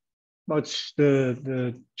how much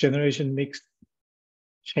the generation mix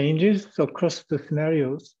changes across the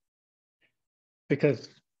scenarios, because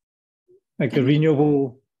like the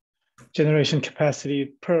renewable generation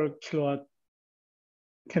capacity per kilowatt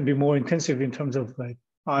can be more intensive in terms of like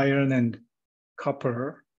iron and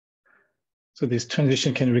copper. So this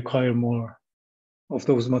transition can require more of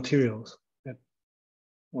those materials. That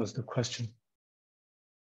was the question.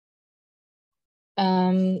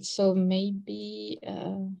 So maybe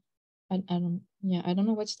I don't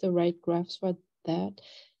know what's the right graphs for that.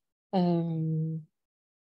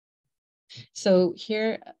 So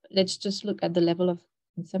here, let's just look at the level of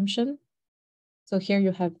consumption. So here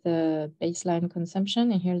you have the baseline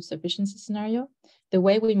consumption, and here's the sufficiency scenario. The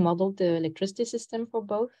way we modeled the electricity system for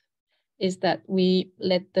both is that we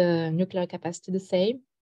let the nuclear capacity the same,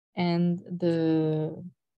 and the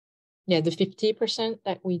 50%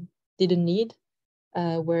 that we didn't need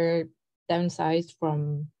were downsized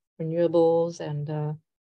from renewables and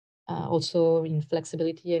also in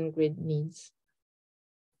flexibility and grid needs.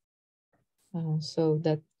 So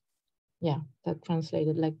that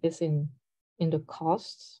translated like this in the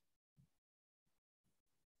costs.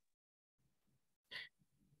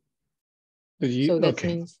 So that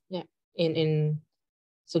means, yeah,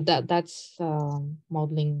 so that's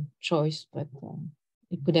modeling choice, but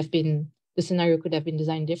it could have been, the scenario could have been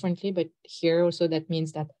designed differently, but here also that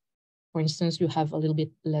means that, for instance, you have a little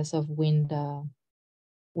bit less of wind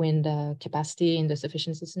capacity in the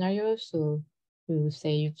sufficiency scenario, so you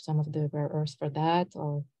save some of the rare earths for that,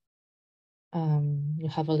 or you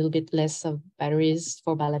have a little bit less of batteries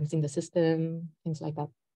for balancing the system, things like that.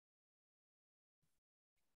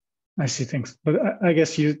 I see, thanks. But I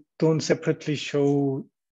guess you don't separately show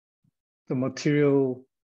the material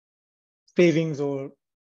savings or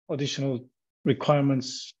additional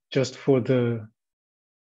requirements just for the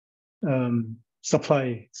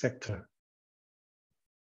supply sector.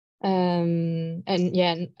 And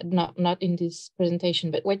yeah, not in this presentation,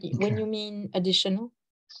 but when you mean additional,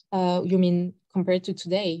 you mean compared to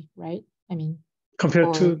today, right? I mean,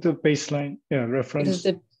 compared to the baseline, yeah, reference.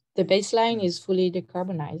 Because the baseline is fully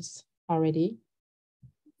decarbonized already.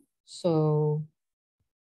 So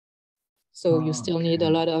you still need a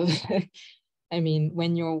lot of, I mean,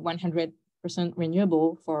 when you're 100%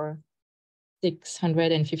 renewable for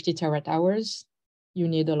 650 terawatt hours, you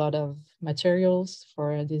need a lot of materials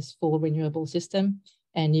for this full renewable system.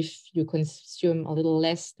 And if you consume a little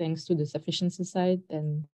less thanks to the sufficiency side,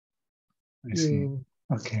 then you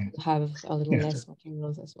have a little less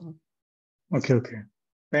materials as well. Okay.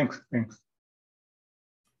 Thanks.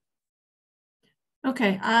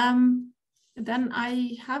 Okay. Then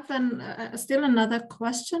I have still another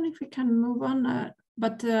question, if we can move on.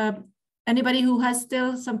 But anybody who has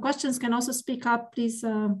still some questions can also speak up. Please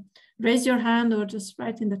raise your hand or just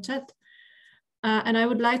write in the chat. And I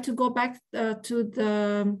would like to go back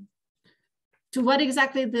to what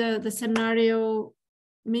exactly the scenario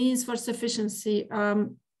means for sufficiency,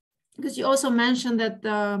 because you also mentioned that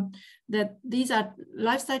these are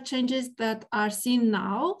lifestyle changes that are seen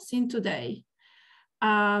today.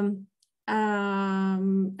 And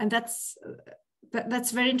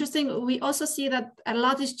that's very interesting. We also see that a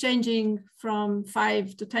lot is changing from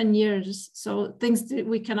 5 to 10 years. So things that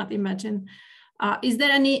we cannot imagine. Is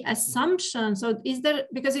there any assumption? So is there,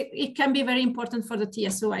 because it can be very important for the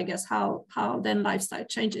TSO, I guess, how then lifestyle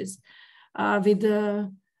changes with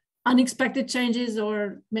the unexpected changes,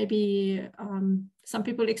 or maybe some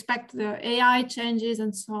people expect the AI changes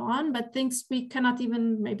and so on, but things we cannot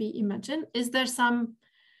even maybe imagine. Is there some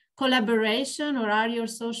collaboration, or are your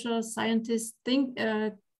social scientists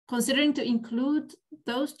considering to include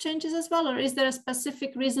those changes as well, or is there a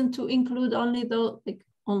specific reason to include only those,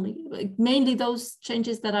 mainly those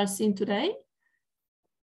changes that are seen today?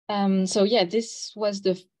 So yeah, this was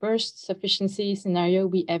the first sufficiency scenario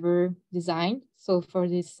we ever designed. So for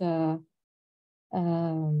this, for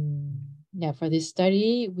this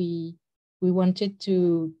study, we wanted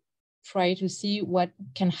to try to see what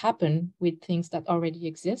can happen with things that already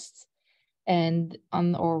exist. And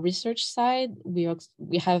on our research side, we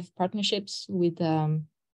have partnerships with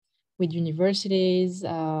universities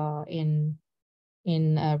in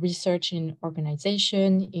research, in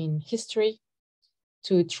organization, in history,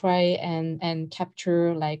 to try and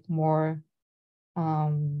capture like more,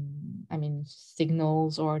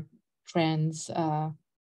 signals or trends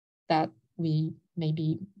that we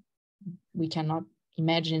cannot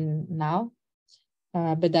imagine now,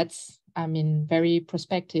 but that's very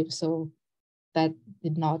prospective. So that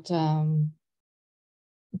did not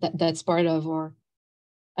that's part of our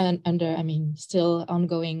still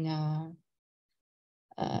ongoing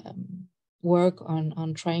work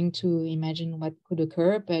on trying to imagine what could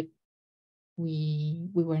occur, but we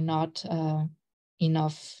were not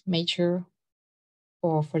enough mature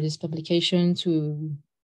for this publication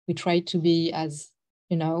we tried to be as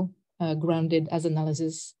grounded as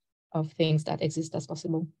analysis of things that exist as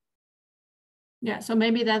possible. Yeah, so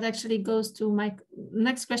maybe that actually goes to my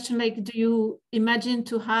next question, like, do you imagine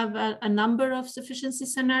to have a number of sufficiency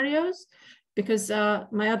scenarios? Because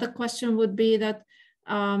my other question would be that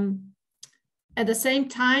at the same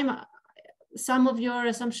time, some of your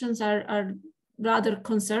assumptions are rather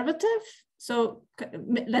conservative. So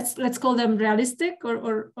let's call them realistic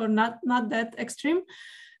or not that extreme,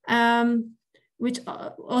 which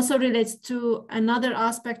also relates to another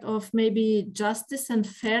aspect of maybe justice and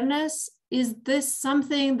fairness. Is this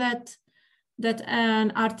something that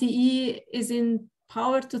an RTE is in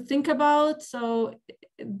power to think about? So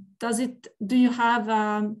do you have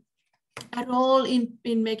a role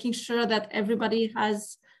in making sure that everybody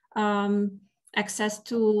has access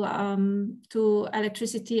to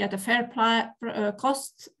electricity at a fair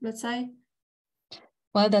cost, let's say?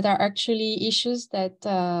 Well, that are actually issues that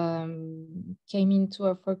came into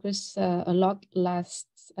our focus a lot last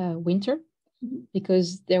winter.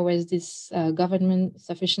 because there was this government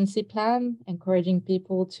sufficiency plan encouraging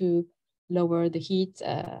people to lower the heat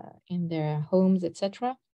in their homes,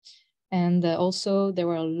 etc. And also there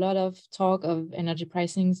were a lot of talk of energy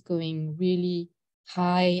pricings going really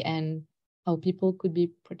high and how people could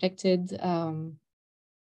be protected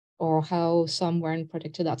or how some weren't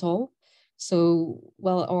protected at all. So,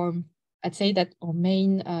 well, I'd say that our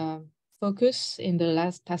main focus in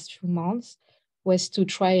the past few months was to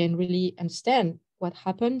try and really understand what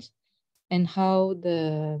happened and how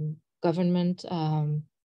the government,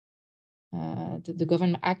 the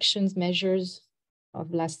government actions, measures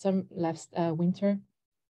of last winter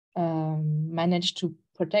managed to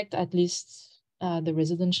protect at least the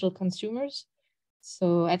residential consumers.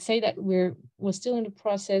 So I'd say that we're still in the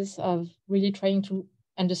process of really trying to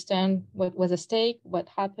understand what was at stake, what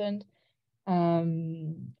happened,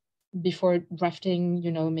 before drafting,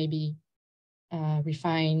 maybe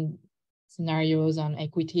refined scenarios on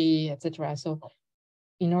equity, etc. So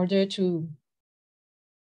in order to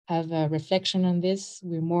have a reflection on this,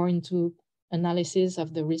 we're more into analysis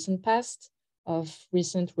of the recent past, of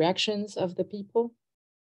recent reactions of the people.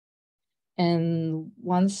 And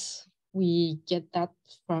once we get that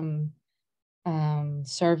from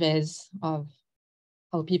surveys of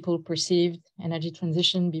how people perceived energy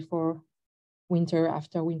transition before winter,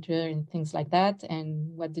 after winter, and things like that,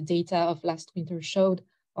 and what the data of last winter showed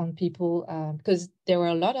on people, because there were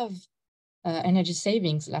a lot of energy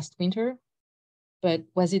savings last winter, but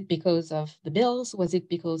was it because of the bills? Was it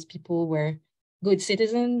because people were good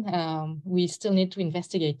citizens? We still need to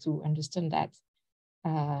investigate to understand that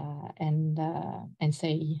and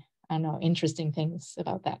say, I don't know, interesting things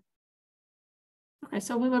about that. Okay,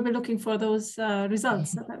 so we will be looking for those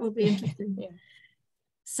results. So that will be interesting. Yeah.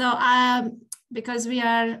 So because we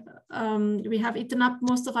have eaten up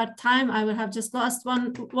most of our time, I will have just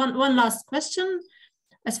one last question.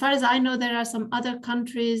 As far as I know, there are some other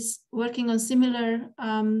countries working on similar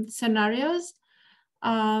scenarios,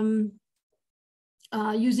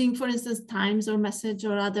 using, for instance, times or message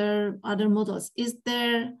or other models. Is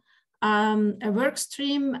there a work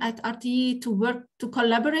stream at RTE to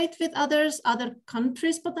collaborate with other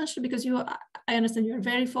countries potentially? Because I understand you're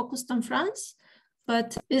very focused on France,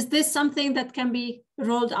 but is this something that can be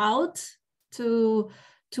rolled out to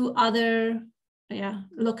other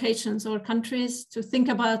locations or countries to think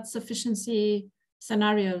about sufficiency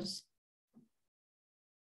scenarios?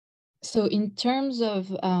 So in terms of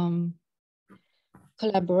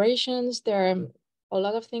collaborations, there are a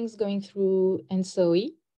lot of things going through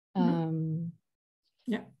NSOE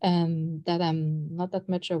that I'm not that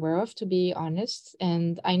much aware of, to be honest.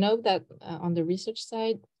 And I know that on the research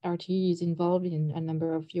side, RTE is involved in a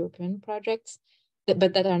number of European projects,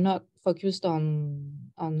 but that are not focused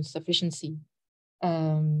on sufficiency. But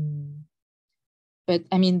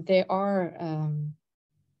I mean, there are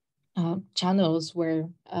channels where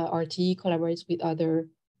RTE collaborates with other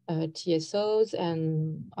TSOs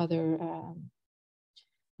and other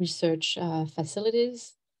research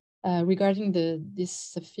facilities regarding this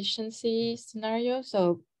sufficiency scenario.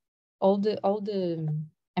 So all the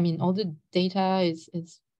data is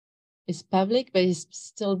public, but it's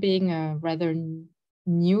still being rather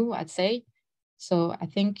new, I'd say. So I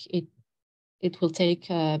think it will take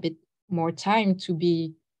a bit more time to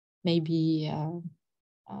be maybe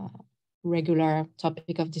regular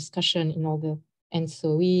topic of discussion in all the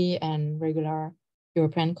NSOE and regular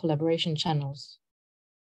European collaboration channels.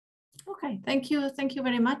 Okay, thank you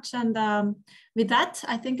very much. And with that,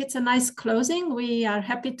 I think it's a nice closing. We are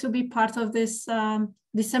happy to be part of this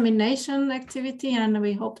dissemination activity, and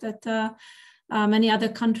we hope that many other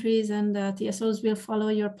countries and TSOs will follow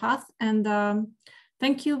your path. And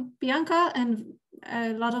thank you, Bianka, and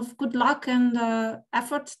a lot of good luck and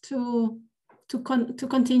effort to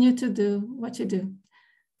continue to do what you do.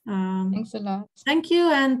 Thanks a lot. Thank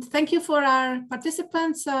you, and thank you for our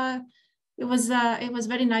participants. It was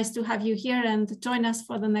very nice to have you here and join us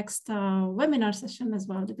for the next webinar session as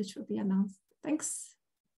well, which will be announced. Thanks.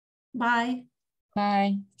 Bye.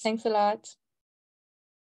 Bye. Thanks a lot.